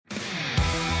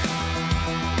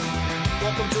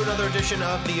to another edition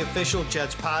of the Official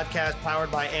Jets podcast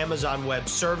powered by Amazon Web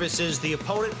Services. The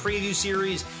opponent preview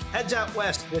series heads out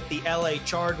west with the LA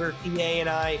Chargers. EA and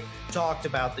I talked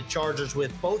about the Chargers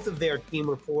with both of their team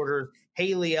reporters,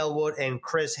 Haley Elwood and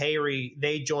Chris Hayre.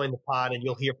 They joined the pod, and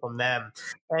you'll hear from them.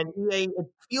 And EA, it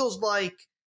feels like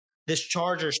this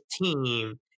Chargers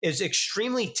team is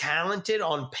extremely talented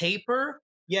on paper,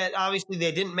 yet obviously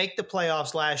they didn't make the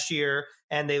playoffs last year,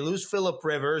 and they lose Phillip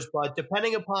Rivers. But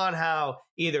depending upon how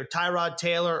either Tyrod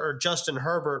Taylor or Justin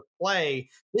Herbert play,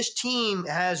 this team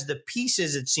has the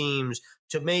pieces, it seems,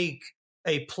 to make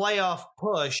a playoff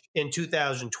push in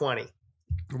 2020.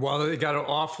 Well, they got an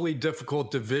awfully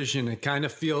difficult division. It kind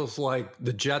of feels like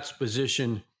the Jets'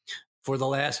 position for the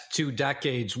last 2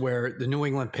 decades, where the New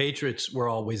England Patriots were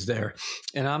always there.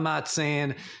 And I'm not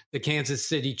saying the Kansas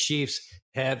City Chiefs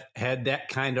have had that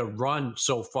kind of run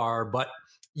so far, but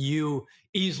you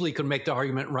easily could make the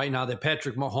argument right now that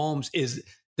Patrick Mahomes is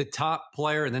the top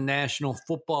player in the National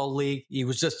Football League. He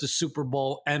was just a Super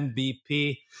Bowl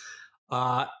MVP.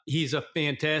 He's a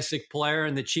fantastic player,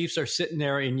 and the Chiefs are sitting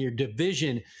there in your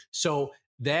division. So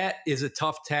that is a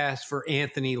tough task for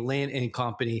Anthony Lynn and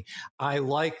company. I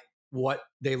like what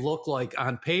they look like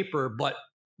on paper, but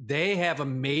they have a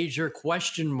major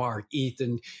question mark,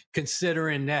 Ethan,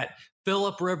 considering that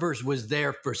Phillip Rivers was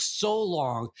there for so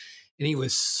long, and he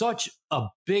was such a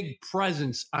big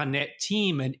presence on that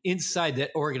team and inside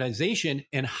that organization.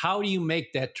 And how do you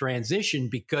make that transition?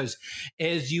 Because,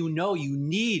 as you know, you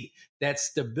need that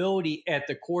stability at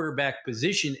the quarterback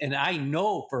position. And I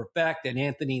know for a fact that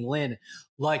Anthony Lynn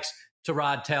likes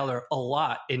Tyrod Taylor a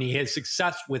lot, and he has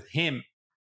success with him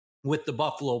with the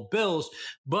Buffalo Bills,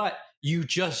 but you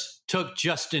just took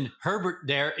Justin Herbert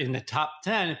there in the top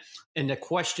 10, and the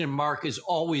question mark is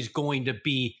always going to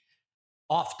be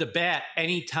off the bat.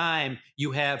 Anytime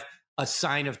you have a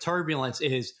sign of turbulence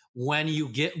is when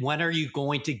are you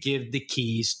going to give the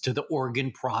keys to the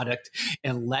Oregon product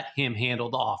and let him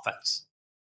handle the offense?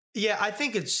 Yeah, I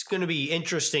think it's going to be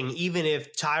interesting, even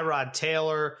if Tyrod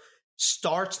Taylor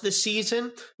starts the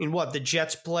season. The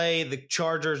Jets play the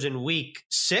Chargers in week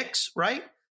 6, right?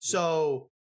 So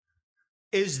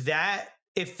is that,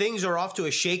 if things are off to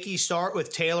a shaky start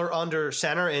with Taylor under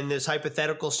center in this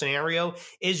hypothetical scenario,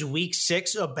 is week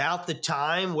 6 about the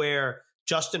time where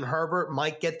Justin Herbert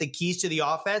might get the keys to the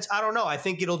offense? I don't know. I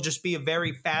think it'll just be a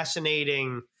very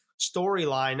fascinating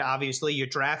storyline. Obviously, you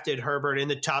drafted Herbert in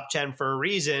the top 10 for a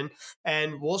reason,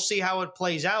 and we'll see how it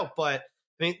plays out. But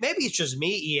I mean, maybe it's just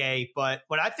me, EA, but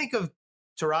when I think of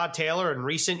Tyrod Taylor in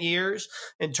recent years,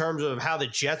 in terms of how the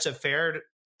Jets have fared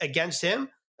against him,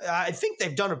 I think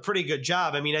they've done a pretty good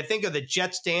job. I mean, I think of the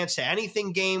Jets dance to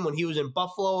anything game when he was in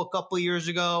Buffalo a couple of years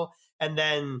ago, and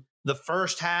then the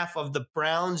first half of the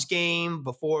Browns game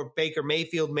before Baker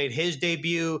Mayfield made his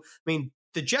debut. I mean,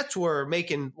 the Jets were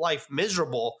making life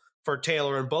miserable for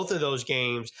Taylor in both of those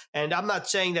games. And I'm not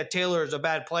saying that Taylor is a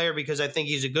bad player, because I think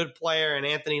he's a good player, and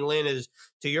Anthony Lynn is,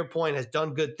 to your point, has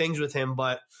done good things with him.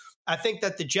 But I think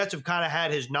that the Jets have kind of had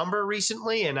his number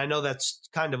recently, and I know that's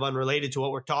kind of unrelated to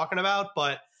what we're talking about,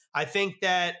 but I think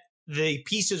that the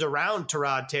pieces around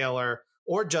Tyrod Taylor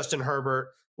or Justin Herbert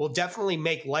will definitely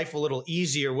make life a little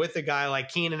easier with a guy like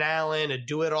Keenan Allen, a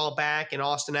do-it-all back, and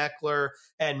Austin Eckler,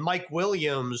 and Mike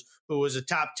Williams, who was a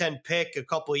top 10 pick a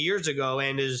couple of years ago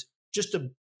and is just a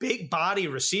big body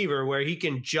receiver where he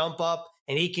can jump up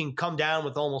and he can come down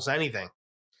with almost anything.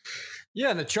 Yeah,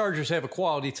 and the Chargers have a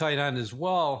quality tight end as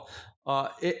well.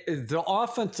 The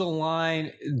offensive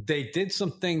line, they did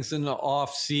some things in the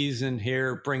offseason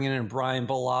here, bringing in Brian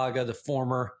Bulaga, the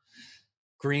former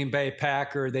Green Bay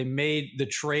Packer. They made the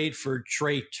trade for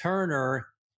Trey Turner,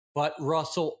 but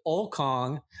Russell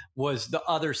Okung was the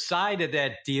other side of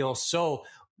that deal. So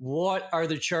what are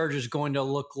the Chargers going to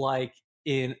look like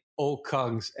in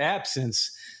Okung's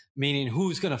absence? Meaning,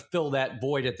 who's going to fill that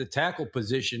void at the tackle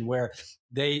position, where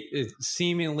they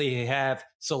seemingly have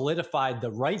solidified the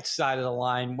right side of the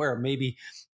line, where maybe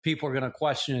people are going to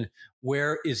question,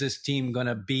 where is this team going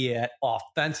to be at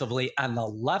offensively on the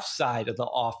left side of the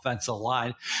offensive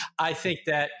line? I think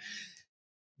that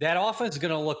offense is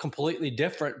going to look completely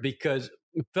different, because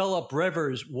Phillip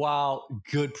Rivers, while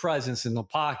good presence in the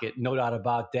pocket, no doubt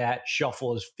about that,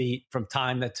 shuffle his feet from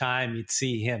time to time, you'd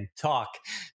see him talk,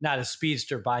 not a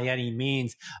speedster by any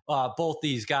means. Both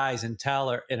these guys, and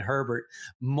Taylor and Herbert,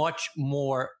 much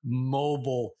more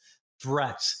mobile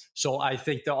threats. So I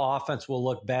think the offense will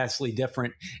look vastly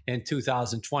different in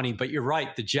 2020. But you're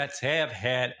right, the Jets have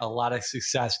had a lot of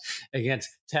success against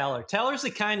Taylor. Taylor's the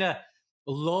kind of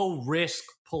low-risk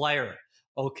player,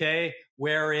 okay?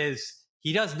 Whereas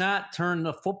he does not turn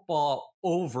the football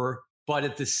over, but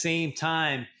at the same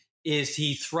time, is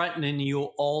he threatening you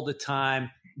all the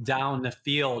time down the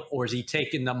field, or is he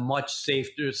taking the much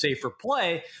safer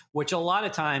play, which a lot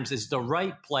of times is the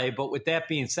right play? But with that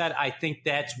being said, I think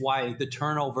that's why the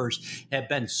turnovers have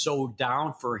been so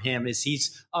down for him, is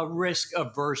he's a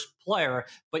risk-averse player,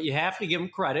 but you have to give him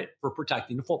credit for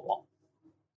protecting the football.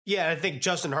 Yeah, I think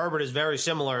Justin Herbert is very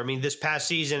similar. I mean, this past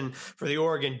season for the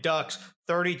Oregon Ducks,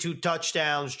 32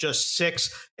 touchdowns, just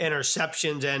 6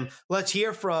 interceptions. And let's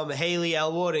hear from Haley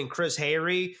Elwood and Chris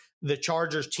Hayre, the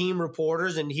Chargers team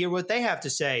reporters, and hear what they have to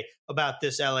say about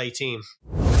this LA team.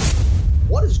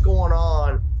 What is going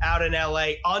on out in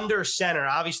LA under center?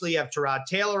 Obviously, you have Tyrod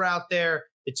Taylor out there.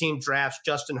 The team drafts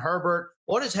Justin Herbert.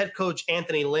 What has head coach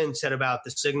Anthony Lynn said about the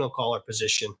signal caller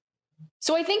position?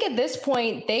 So I think at this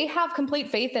point, they have complete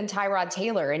faith in Tyrod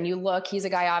Taylor. And you look, he's a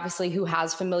guy, obviously, who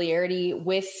has familiarity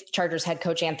with Chargers head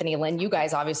coach Anthony Lynn. You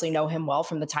guys obviously know him well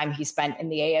from the time he spent in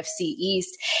the AFC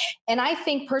East. And I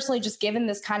think personally, just given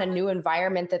this kind of new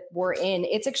environment that we're in,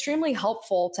 it's extremely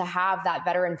helpful to have that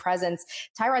veteran presence.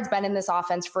 Tyrod's been in this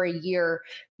offense for a year.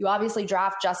 You obviously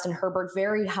draft Justin Herbert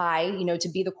very high, to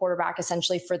be the quarterback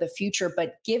essentially for the future.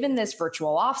 But given this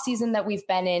virtual offseason that we've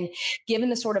been in, given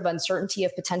the sort of uncertainty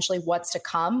of potentially what's to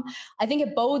come, I think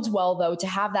it bodes well, though, to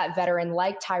have that veteran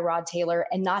like Tyrod Taylor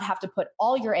and not have to put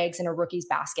all your eggs in a rookie's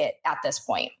basket at this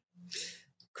point.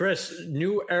 Chris,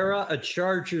 new era of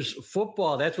Chargers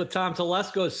football. That's what Tom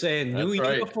Telesco is saying. New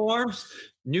uniforms,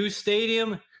 new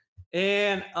stadium,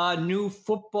 and a new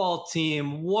football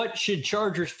team. What should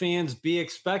Chargers fans be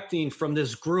expecting from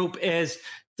this group as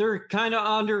they're kind of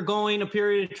undergoing a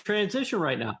period of transition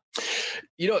right now?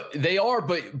 They are,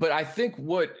 but I think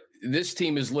what this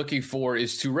team is looking for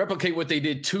is to replicate what they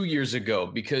did 2 years ago,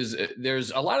 because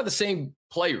there's a lot of the same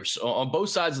players on both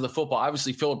sides of the football.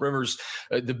 Obviously, Phillip Rivers,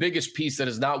 the biggest piece that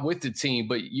is not with the team,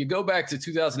 but you go back to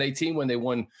 2018 when they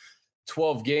won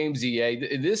 12 games,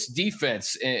 this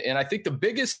defense. And I think the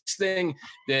biggest thing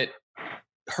that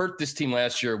hurt this team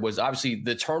last year was obviously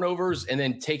the turnovers and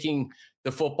then taking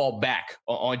the football back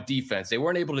on defense. They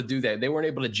weren't able to do that. They weren't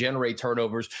able to generate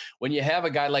turnovers. When you have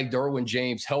a guy like Derwin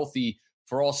James healthy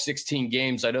for all 16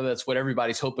 games, I know that's what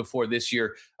everybody's hoping for this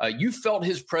year. You felt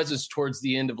his presence towards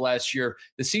the end of last year.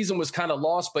 The season was kind of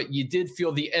lost, but you did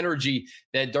feel the energy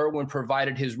that Derwin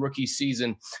provided his rookie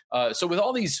season. So with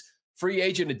all these free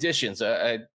agent additions,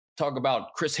 I talk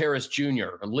about Chris Harris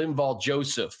Jr., Linval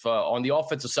Joseph on the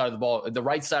offensive side of the ball, the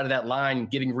right side of that line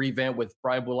getting revamped with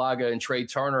Brian Bulaga and Trey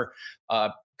Turner.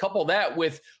 Couple that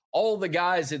with all the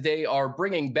guys that they are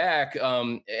bringing back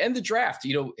and the draft.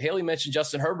 Haley mentioned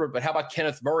Justin Herbert, but how about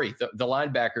Kenneth Murray, the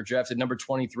linebacker drafted number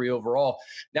 23 overall?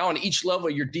 Now on each level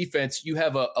of your defense, you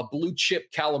have a blue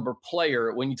chip caliber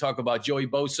player when you talk about Joey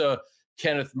Bosa,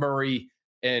 Kenneth Murray,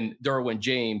 and Derwin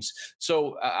James.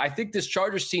 So I think this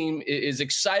Chargers team is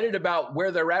excited about where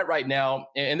they're at right now,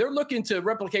 and they're looking to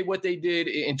replicate what they did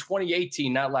in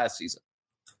 2018, not last season.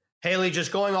 Haley,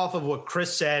 just going off of what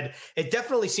Chris said, it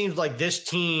definitely seems like this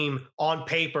team on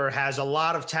paper has a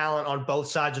lot of talent on both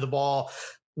sides of the ball.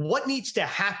 What needs to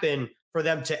happen for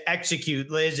them to execute?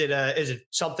 Is it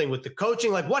something with the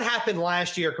coaching? Like, what happened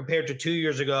last year compared to 2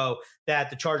 years ago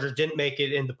that the Chargers didn't make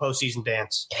it in the postseason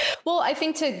dance? Well, I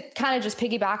think to kind of just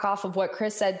piggyback off of what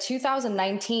Chris said,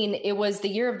 2019, it was the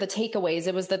year of the takeaways.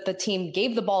 It was that the team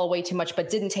gave the ball away too much,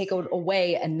 but didn't take it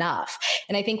away enough.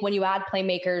 And I think when you add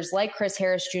playmakers like Chris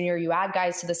Harris Jr., you add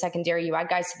guys to the secondary, you add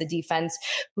guys to the defense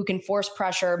who can force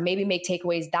pressure, maybe make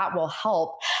takeaways, that will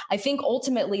help. I think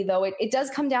ultimately, though, it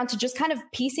does come down to just kind of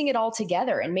piecing it all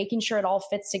together and making sure it all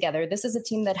fits together. This is a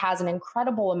team that has an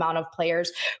incredible amount of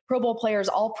players, Pro Bowl players,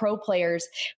 all pro players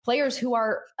who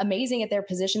are amazing at their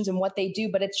positions and what they do,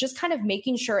 but it's just kind of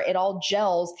making sure it all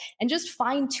gels and just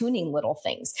fine tuning little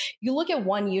things. You look at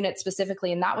one unit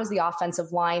specifically, and that was the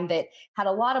offensive line that had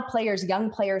a lot of players,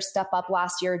 young players step up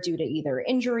last year due to either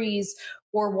injuries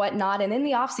or whatnot. And in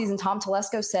the offseason, Tom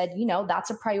Telesco said, that's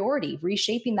a priority.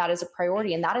 Reshaping that is a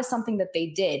priority. And that is something that they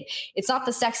did. It's not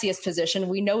the sexiest position.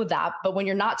 We know that. But when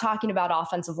you're not talking about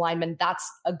offensive linemen, that's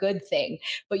a good thing.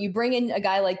 But you bring in a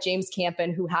guy like James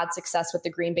Campen, who had success with the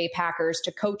Green Bay Packers,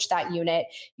 to coach that unit.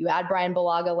 You add Brian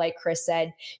Bulaga, like Chris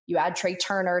said. You add Trey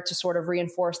Turner to sort of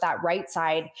reinforce that right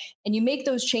side. And you make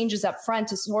those changes up front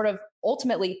to sort of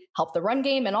ultimately help the run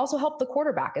game and also help the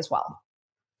quarterback as well.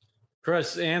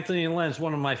 Chris, Anthony Lynn's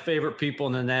one of my favorite people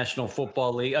in the National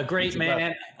Football League. A great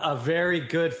man, a very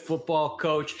good football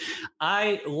coach.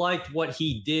 I liked what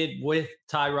he did with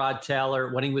Tyrod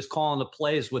Taylor when he was calling the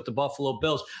plays with the Buffalo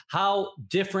Bills. How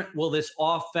different will this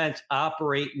offense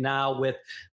operate now with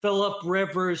Phillip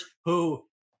Rivers, who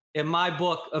in my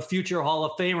book, a future Hall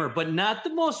of Famer, but not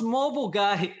the most mobile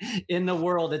guy in the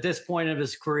world at this point of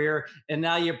his career. And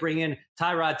now you bring in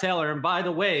Tyrod Taylor. And by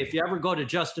the way, if you ever go to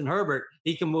Justin Herbert,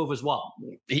 he can move as well.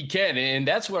 He can. And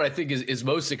that's what I think is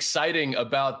most exciting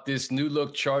about this new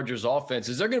look Chargers offense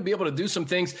is they're going to be able to do some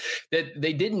things that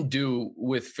they didn't do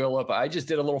with Phillip. I just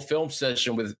did a little film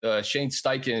session with Shane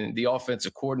Steichen, the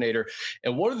offensive coordinator.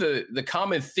 And one of the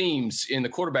common themes in the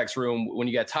quarterback's room, when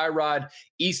you got Tyrod,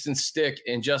 Easton Stick,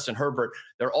 and Justin Herbert,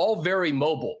 they're all very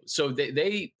mobile. So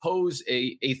they pose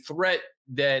a threat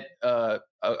that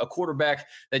a quarterback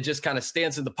that just kind of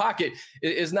stands in the pocket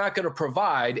is not going to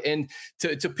provide. And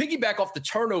to piggyback off the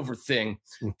turnover thing,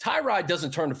 Tyrod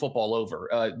doesn't turn the football over.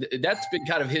 That's been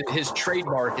kind of his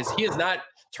trademark is he has not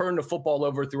turned the football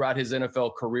over throughout his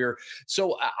NFL career.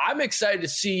 So I'm excited to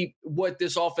see what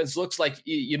this offense looks like.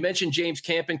 You mentioned James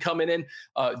Campen coming in.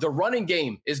 The running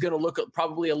game is going to look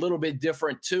probably a little bit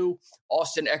different too.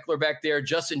 Austin Eckler back there,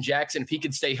 Justin Jackson, if he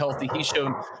can stay healthy, he's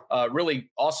shown really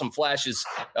awesome flashes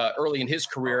early in his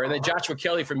career. And then Joshua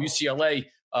Kelly from UCLA,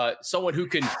 someone who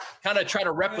can kind of try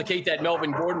to replicate that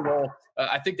Melvin Gordon role.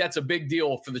 I think that's a big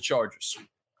deal for the Chargers.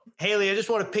 Haley, I just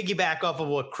want to piggyback off of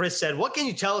what Chris said. What can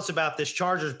you tell us about this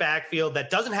Chargers backfield that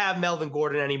doesn't have Melvin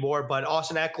Gordon anymore, but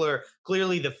Austin Eckler,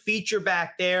 clearly the feature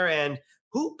back there, and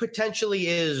who potentially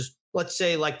is, let's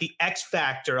say, like the X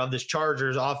factor of this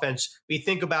Chargers offense? We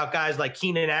think about guys like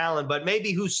Keenan Allen, but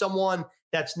maybe who's someone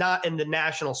that's not in the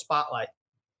national spotlight.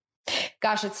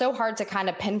 Gosh, it's so hard to kind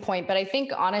of pinpoint, but I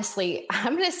think honestly,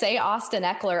 I'm going to say Austin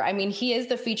Eckler. I mean, he is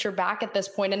the feature back at this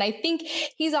point, and I think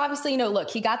he's obviously, look,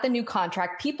 he got the new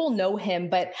contract. People know him,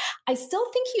 but I still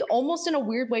think he almost in a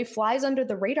weird way flies under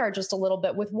the radar just a little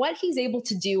bit with what he's able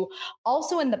to do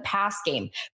also in the pass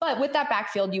game. But with that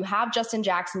backfield, you have Justin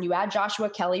Jackson, you add Joshua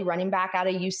Kelly running back out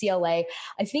of UCLA.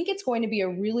 I think it's going to be a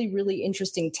really, really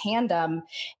interesting tandem.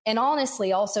 And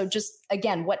honestly, also just,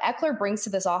 again, what Eckler brings to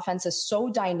this offense is so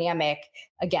dynamic,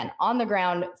 again, on the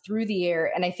ground, through the air.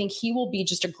 And I think he will be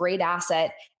just a great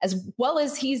asset as well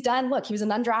as he's done. Look, he was an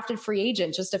undrafted free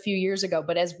agent just a few years ago,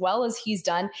 but as well as he's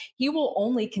done, he will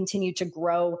only continue to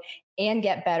grow and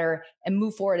get better and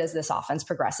move forward as this offense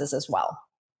progresses as well.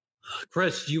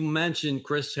 Chris, you mentioned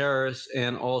Chris Harris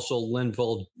and also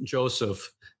Linval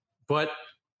Joseph, but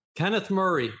Kenneth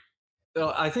Murray,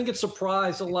 I think it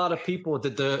surprised a lot of people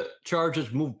that the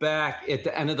Chargers moved back at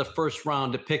the end of the first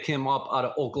round to pick him up out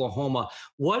of Oklahoma.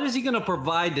 What is he going to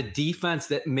provide the defense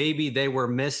that maybe they were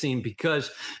missing?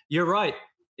 Because you're right.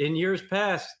 In years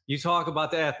past, you talk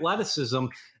about the athleticism,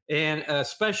 and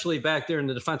especially back there in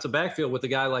the defensive backfield with a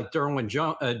guy like Derwin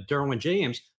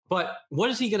James. But what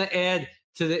is he going to add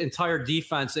to the entire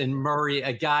defense in Murray,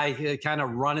 a guy kind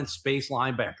of running space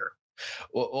linebacker?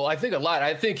 Well, I think a lot.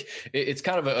 I think it's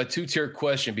kind of a two-tier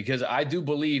question because I do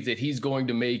believe that he's going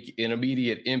to make an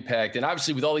immediate impact. And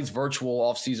obviously with all these virtual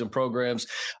offseason programs,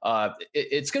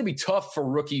 it's going to be tough for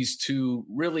rookies to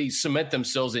really cement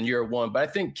themselves in year one. But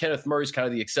I think Kenneth Murray's kind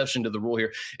of the exception to the rule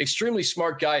here. Extremely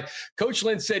smart guy. Coach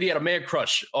Lynn said he had a man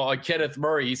crush on Kenneth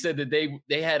Murray. He said that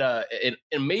they had an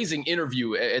amazing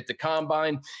interview at the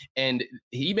Combine, and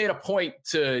he made a point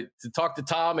to talk to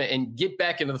Tom and get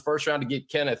back into the first round to get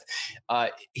Kenneth.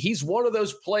 He's one of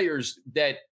those players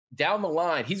that down the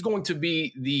line, he's going to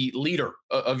be the leader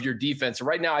of your defense.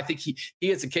 Right now, I think he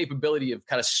has the capability of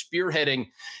kind of spearheading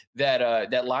that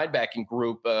linebacking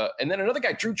group. And then another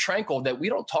guy, Drew Tranquill, that we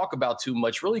don't talk about too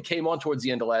much, really came on towards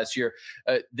the end of last year.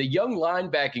 The young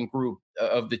linebacking group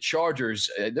of the Chargers,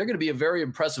 they're going to be a very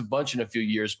impressive bunch in a few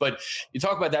years. But you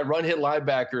talk about that run-hit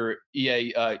linebacker,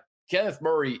 Kenneth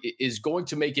Murray is going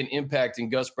to make an impact in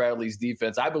Gus Bradley's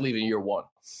defense, I believe, in year one.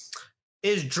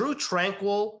 Is Drew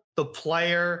Tranquill the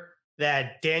player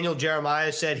that Daniel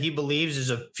Jeremiah said he believes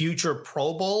is a future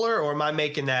Pro Bowler, or am I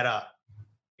making that up?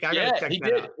 Yeah, he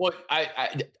did. Well,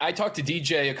 I talked to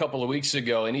DJ a couple of weeks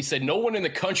ago, and he said no one in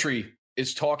the country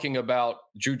is talking about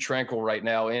Drew Tranquill right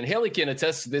now. And Haley can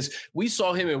attest to this. We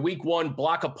saw him in week one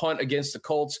block a punt against the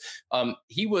Colts.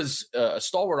 He was a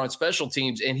stalwart on special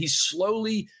teams, and he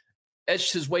slowly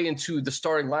edged his way into the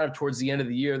starting lineup towards the end of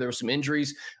the year. There were some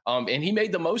injuries, and he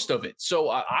made the most of it. So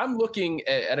I'm looking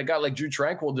at a guy like Drew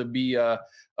Tranquill to be a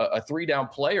 3-down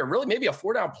player, really maybe a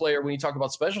 4-down player when you talk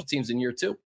about special teams in year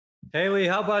two. Haley,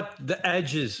 how about the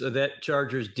edges of that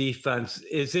Chargers defense?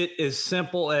 Is it as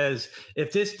simple as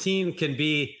if this team can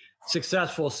be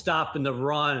successful stopping the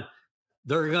run,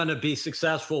 they're going to be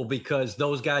successful because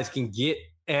those guys can get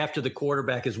after the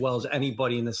quarterback as well as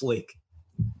anybody in this league?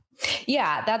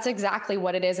 Yeah, that's exactly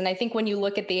what it is. And I think when you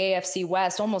look at the AFC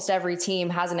West, almost every team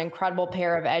has an incredible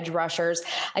pair of edge rushers.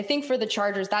 I think for the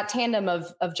Chargers, that tandem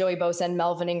of Joey Bosa and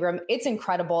Melvin Ingram, it's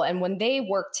incredible. And when they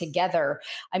work together,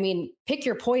 I mean, pick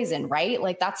your poison, right?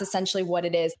 Like that's essentially what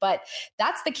it is. But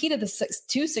that's the key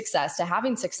to success, to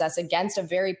having success against a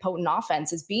very potent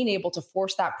offense, is being able to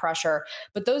force that pressure.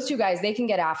 But those two guys, they can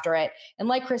get after it. And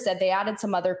like Chris said, they added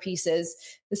some other pieces,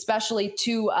 especially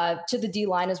to the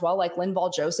D-line as well, like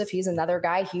Linval Joseph. He's another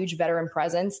guy, huge veteran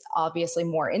presence, obviously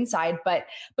more inside, but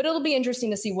it'll be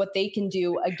interesting to see what they can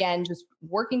do, again, just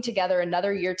working together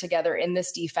another year together in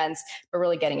this defense, but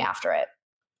really getting after it.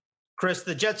 Chris,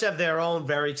 the Jets have their own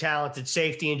very talented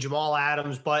safety in Jamal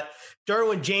Adams, but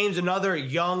Derwin James, another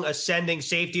young ascending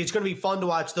safety. It's going to be fun to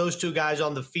watch those two guys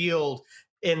on the field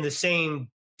in the same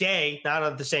day, not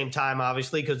at the same time,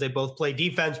 obviously, because they both play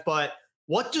defense, but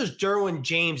what does Derwin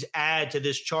James add to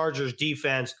this Chargers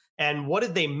defense, and what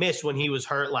did they miss when he was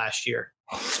hurt last year?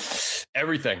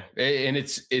 Everything. And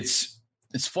it's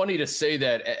funny to say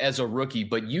that as a rookie,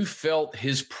 but you felt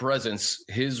his presence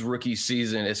his rookie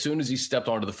season as soon as he stepped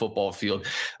onto the football field.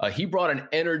 He brought an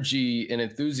energy and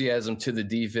enthusiasm to the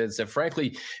defense that,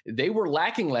 frankly, they were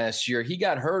lacking last year. He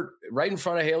got hurt right in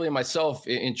front of Haley and myself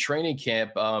in training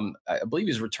camp. I believe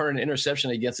he was returning an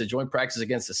interception against the joint practice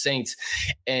against the Saints.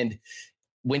 And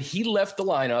when he left the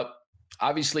lineup,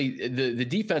 obviously the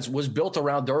defense was built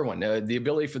around Derwin. The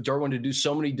ability for Derwin to do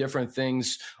so many different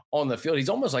things on the field. He's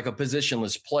almost like a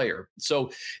positionless player.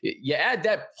 So you add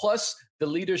that plus the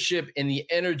leadership and the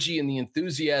energy and the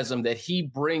enthusiasm that he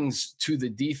brings to the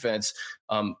defense.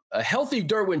 A healthy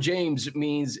Derwin James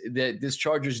means that this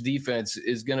Chargers defense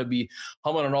is going to be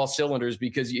humming on all cylinders,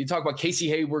 because you talk about Casey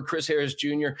Hayward, Chris Harris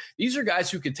Jr. These are guys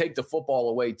who could take the football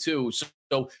away too.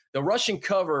 So the rushing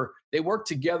cover, they work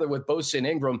together with Bosa and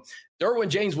Ingram. Derwin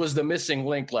James was the missing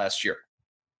link last year.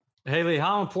 Haley,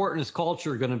 how important is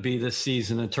culture going to be this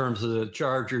season in terms of the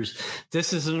Chargers?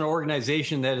 This is an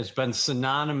organization that has been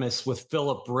synonymous with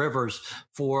Phillip Rivers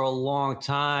for a long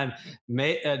time.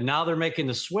 Now they're making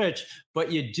the switch,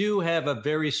 but you do have a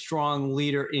very strong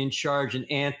leader in charge in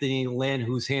Anthony Lynn,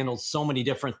 who's handled so many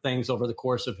different things over the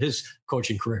course of his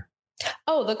coaching career.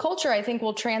 Oh, the culture, I think,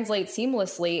 will translate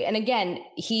seamlessly. And again,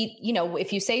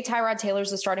 if you say Tyrod Taylor's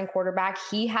the starting quarterback,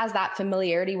 he has that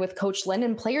familiarity with Coach Lynn,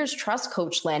 and players trust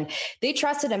Coach Lynn. They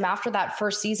trusted him after that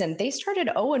first season. They started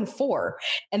 0-4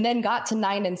 and then got to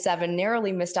 9-7,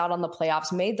 narrowly missed out on the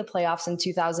playoffs, made the playoffs in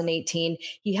 2018.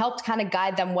 He helped kind of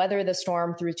guide them weather the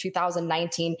storm through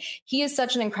 2019. He is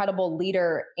such an incredible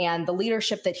leader, and the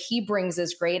leadership that he brings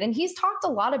is great. And he's talked a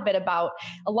lot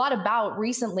about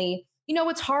recently.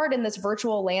 It's hard in this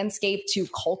virtual landscape to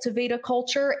cultivate a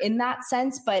culture in that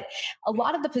sense, but a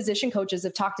lot of the position coaches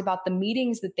have talked about the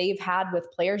meetings that they've had with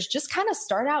players just kind of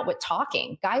start out with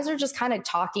talking. Guys are just kind of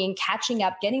talking, catching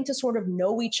up, getting to sort of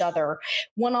know each other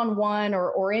one-on-one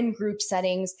or in group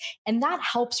settings. And that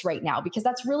helps right now, because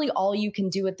that's really all you can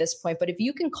do at this point. But if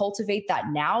you can cultivate that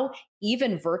now,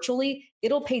 even virtually,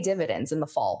 it'll pay dividends in the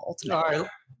fall, ultimately. All right.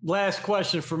 Last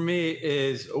question for me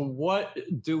is, what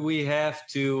do we have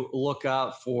to look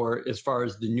out for as far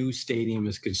as the new stadium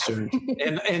is concerned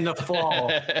in the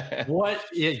fall?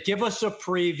 Give us a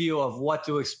preview of what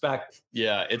to expect.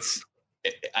 Yeah,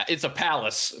 it's a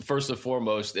palace, first and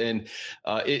foremost. And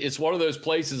it's one of those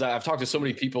places, I've talked to so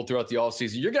many people throughout the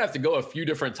offseason, you're going to have to go a few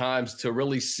different times to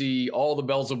really see all the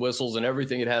bells and whistles and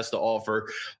everything it has to offer.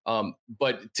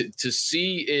 But to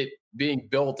see it being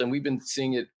built, and we've been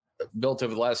seeing it built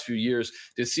over the last few years,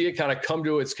 to see it kind of come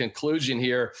to its conclusion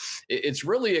here, it's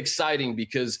really exciting,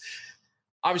 because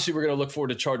obviously we're going to look forward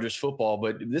to Chargers football,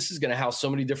 but this is going to house so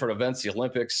many different events, the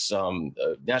Olympics,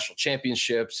 national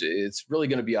championships. It's really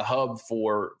going to be a hub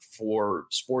for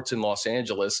sports in Los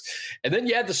Angeles. And then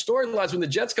you had the storylines when the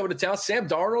Jets come to town. Sam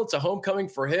Darnold, it's a homecoming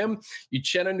for him.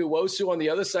 Uchenna Nwosu on the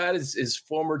other side is his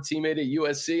former teammate at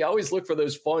USC. I always look for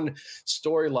those fun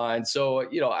storylines. So,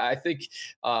 I think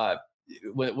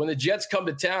when the Jets come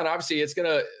to town, obviously it's going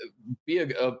to be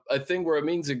a thing where it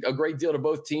means a great deal to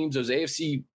both teams. Those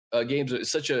AFC games are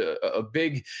such a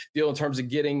big deal in terms of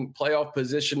getting playoff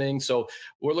positioning. So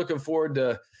we're looking forward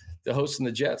to hosting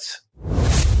the Jets.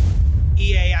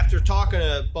 EA, after talking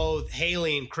to both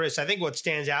Haley and Chris, I think what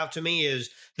stands out to me is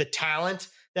the talent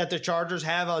that the Chargers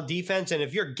have on defense. And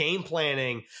if you're game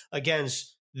planning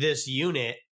against this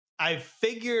unit, I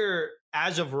figure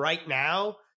as of right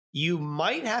now, you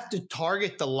might have to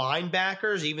target the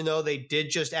linebackers, even though they did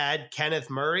just add Kenneth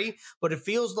Murray. But it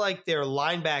feels like their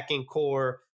linebacking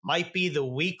core might be the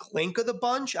weak link of the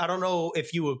bunch. I don't know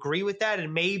if you agree with that.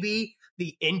 And maybe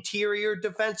the interior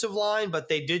defensive line, but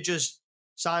they did just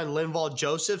sign Linval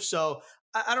Joseph. So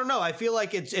I don't know. I feel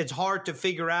like it's hard to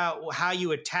figure out how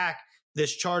you attack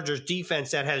this Chargers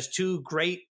defense that has two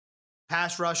great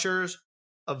pass rushers,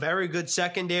 a very good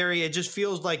secondary. It just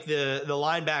feels like the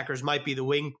linebackers might be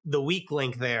the weak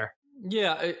link there.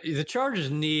 Yeah, the Chargers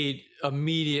need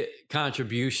immediate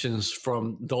contributions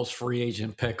from those free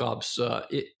agent pickups.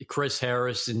 Chris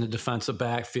Harris in the defensive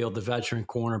backfield, the veteran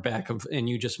cornerback, and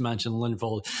you just mentioned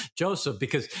Linval Joseph,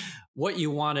 because what you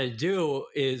want to do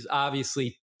is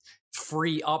obviously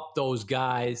free up those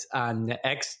guys on the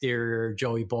exterior,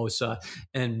 Joey Bosa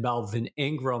and Melvin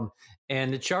Ingram.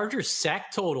 And the Chargers'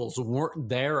 sack totals weren't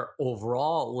there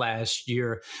overall last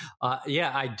year.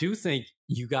 I do think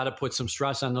you got to put some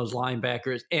stress on those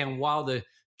linebackers. And while the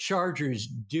Chargers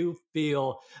do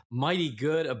feel mighty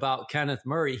good about Kenneth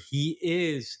Murray, he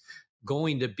is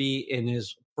going to be in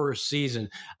his first season.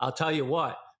 I'll tell you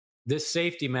what, this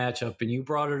safety matchup, and you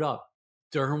brought it up,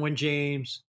 Derwin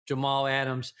James, Jamal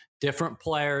Adams, different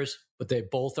players, but they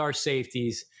both are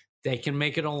safeties. They can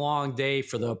make it a long day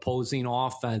for the opposing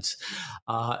offenses.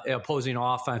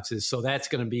 So that's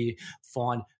going to be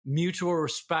fun. Mutual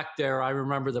respect there. I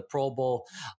remember the Pro Bowl,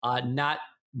 not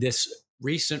this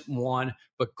recent one,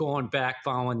 but going back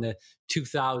following the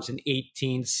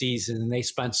 2018 season, and they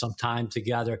spent some time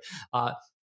together.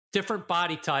 Different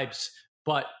body types,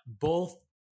 but both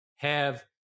have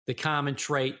the common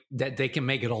trait that they can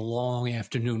make it a long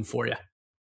afternoon for you.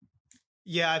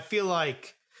 Yeah, I feel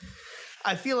like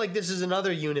this is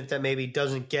another unit that maybe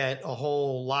doesn't get a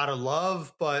whole lot of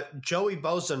love, but Joey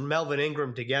Bosa and Melvin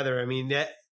Ingram together, I mean,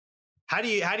 how do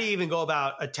you even go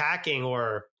about attacking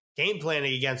or game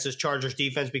planning against this Chargers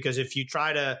defense? Because if you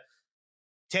try to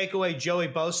take away Joey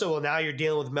Bosa, well, now you're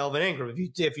dealing with Melvin Ingram.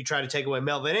 If you try to take away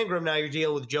Melvin Ingram, now you're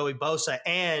dealing with Joey Bosa,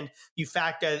 and you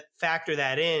factor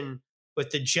that in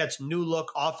with the Jets' new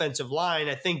look offensive line.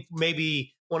 I think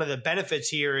maybe one of the benefits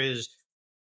here is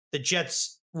the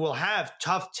Jets will have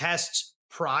tough tests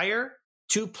prior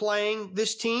to playing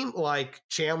this team, like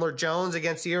Chandler Jones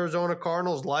against the Arizona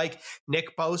Cardinals, like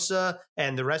Nick Bosa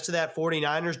and the rest of that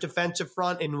 49ers defensive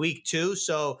front in week 2.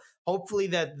 So hopefully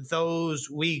that those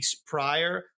weeks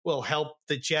prior will help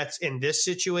the Jets in this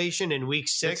situation in week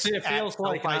 6 it feels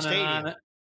like SoFi Stadium.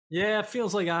 Yeah, it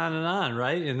feels like on and on,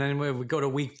 right? And then we go to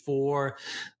week 4,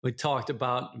 we talked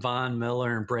about Von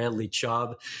Miller and Bradley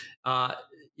Chubb.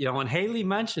 And Haley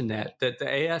mentioned that the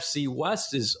AFC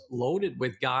West is loaded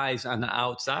with guys on the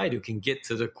outside who can get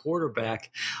to the quarterback.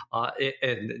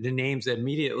 And the names that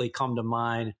immediately come to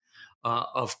mind,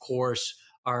 of course,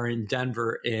 are in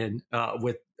Denver and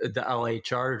with the LA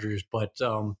Chargers. But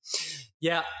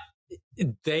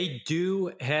they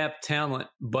do have talent,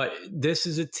 but this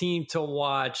is a team to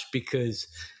watch because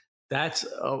that's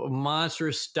a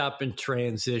monstrous step in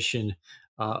transition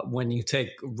when you take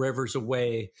Rivers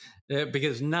away,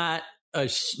 because not a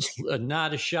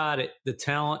shot at the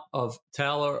talent of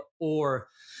Taylor or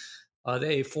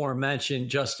the aforementioned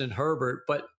Justin Herbert,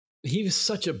 but he was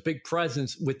such a big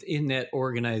presence within that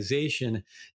organization.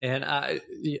 And I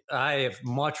have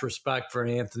much respect for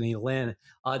Anthony Lynn.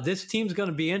 This team's going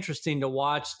to be interesting to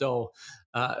watch, though.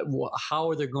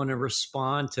 How are they going to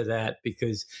respond to that?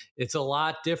 Because it's a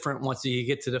lot different once you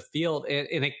get to the field,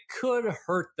 and it could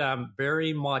hurt them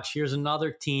very much. Here's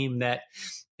another team that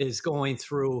is going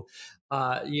through,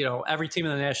 every team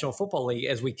in the National Football League,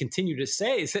 as we continue to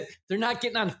say, is that they're not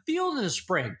getting on the field in the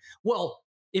spring. Well,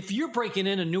 if you're breaking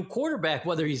in a new quarterback,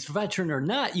 whether he's veteran or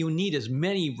not, you need as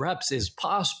many reps as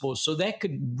possible. So that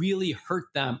could really hurt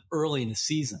them early in the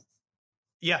season.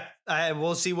 Yeah,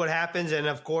 we'll see what happens. And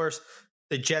of course,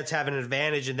 the Jets have an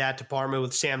advantage in that department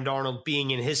with Sam Darnold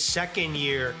being in his second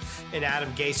year in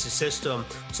Adam Gase's system.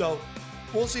 So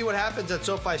we'll see what happens at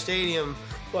SoFi Stadium.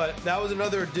 But that was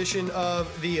another edition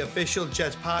of the Official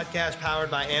Jets podcast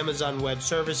powered by Amazon Web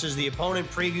Services, the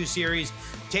opponent preview series,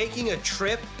 taking a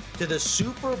trip to the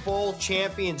Super Bowl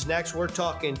champions next. We're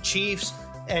talking Chiefs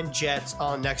and Jets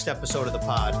on next episode of the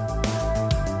pod.